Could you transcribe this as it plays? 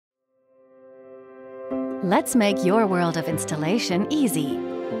Let's make your world of installation easy.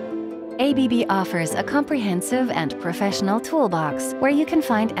 ABB offers a comprehensive and professional toolbox where you can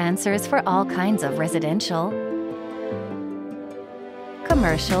find answers for all kinds of residential,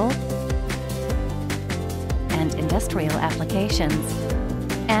 commercial, and industrial applications.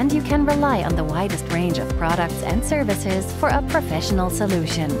 And you can rely on the widest range of products and services for a professional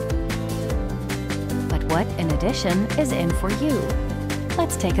solution. But what, in addition, is in for you?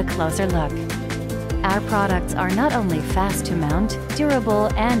 Let's take a closer look. Our products are not only fast to mount,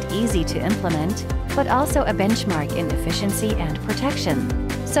 durable, and easy to implement, but also a benchmark in efficiency and protection.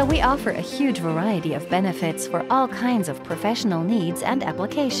 So we offer a huge variety of benefits for all kinds of professional needs and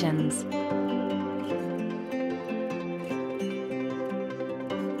applications.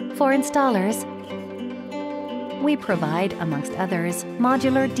 For installers, we provide, amongst others,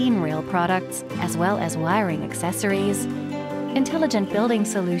 modular DIN rail products, as well as wiring accessories, intelligent building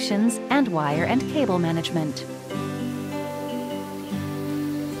solutions, and wire and cable management.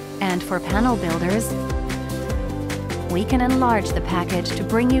 And for panel builders, we can enlarge the package to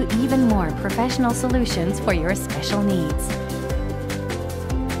bring you even more professional solutions for your special needs.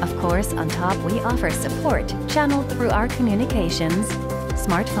 Of course, on top we offer support channeled through our communications,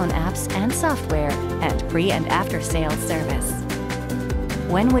 smartphone apps and software, and pre- and after-sales service.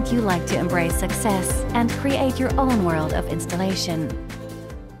 When would you like to embrace success and create your own world of installation?